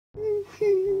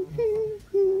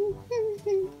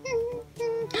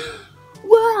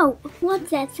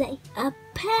What's that say? A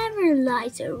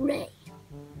paralyzer ray.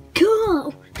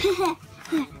 Cool! Pew,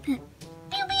 pew,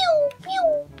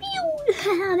 pew,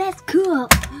 pew. That's cool.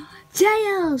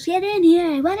 Tails, get in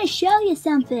here. I want to show you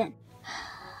something.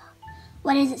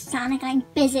 What is it, Sonic? I'm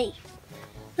busy.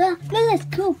 Well, look at this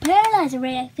cool paralyzer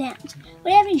ray I found.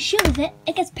 Whenever you shoot with it,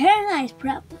 it gets paralyzed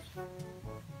properly.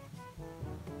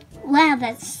 Wow,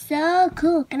 that's so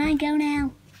cool. Can I go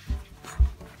now?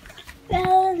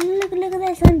 Look at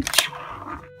this one.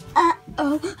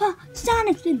 Uh-oh.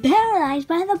 Sonic's been paralyzed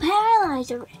by the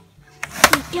paralyzer ray.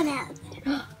 Get out of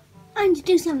there. I need to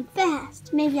do something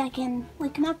fast. Maybe I can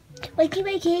wake him up. Wakey,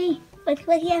 wakey. Wakey,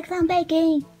 wakey, I'm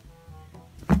baking.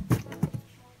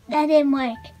 That didn't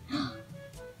work.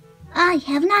 I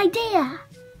have an idea.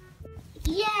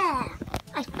 Yeah.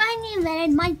 I finally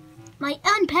invented my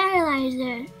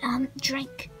unparalyzer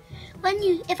drink.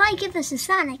 If I give this to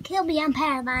Sonic, he'll be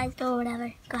unparalyzed or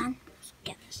whatever. Go on, let's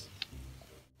get this.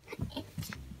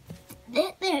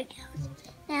 There it goes.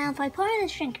 Now, if I pour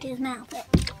this drink to his mouth, it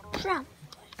probably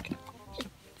work.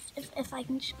 If I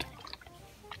can just get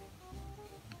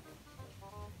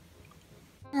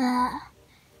it.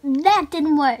 That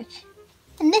didn't work.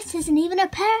 And this isn't even a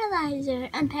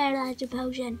unparalyzer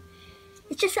potion.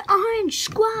 It's just an orange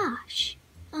squash.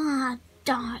 Ah,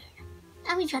 darn.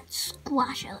 Now he's got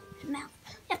squash all over his mouth.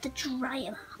 You have to dry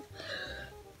him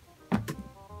off.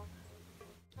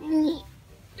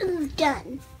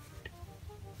 Done.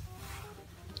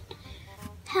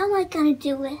 How am I gonna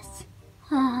do this?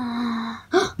 I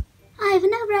have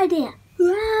another idea.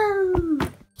 Whoa!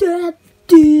 Sup,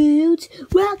 dudes?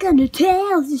 Welcome to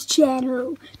Tails'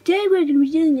 channel. Today we're gonna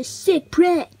be doing a sick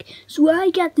prank. So I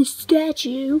got this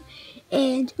statue,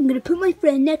 and I'm gonna put my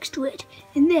friend next to it,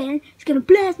 and then it's gonna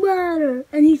blast water,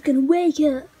 and he's gonna wake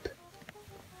up.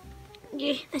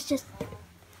 Yeah, that's just...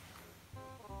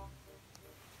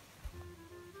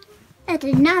 That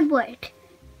did not work.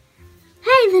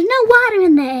 Hey, there's no water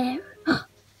in there.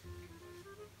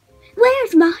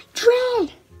 Where's my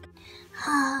drink?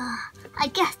 I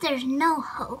guess there's no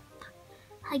hope.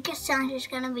 I guess I'm just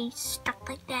gonna be stuck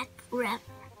like that forever.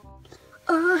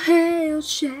 Oh, hail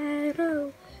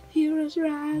Shadow, heroes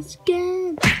rise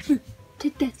again.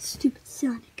 Take that, stupid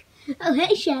Sonic. Oh,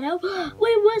 hey Shadow,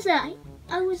 where was I?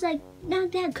 I was like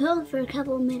knocked out cold for a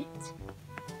couple of minutes.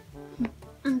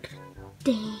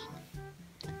 Dang.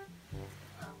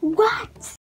 What?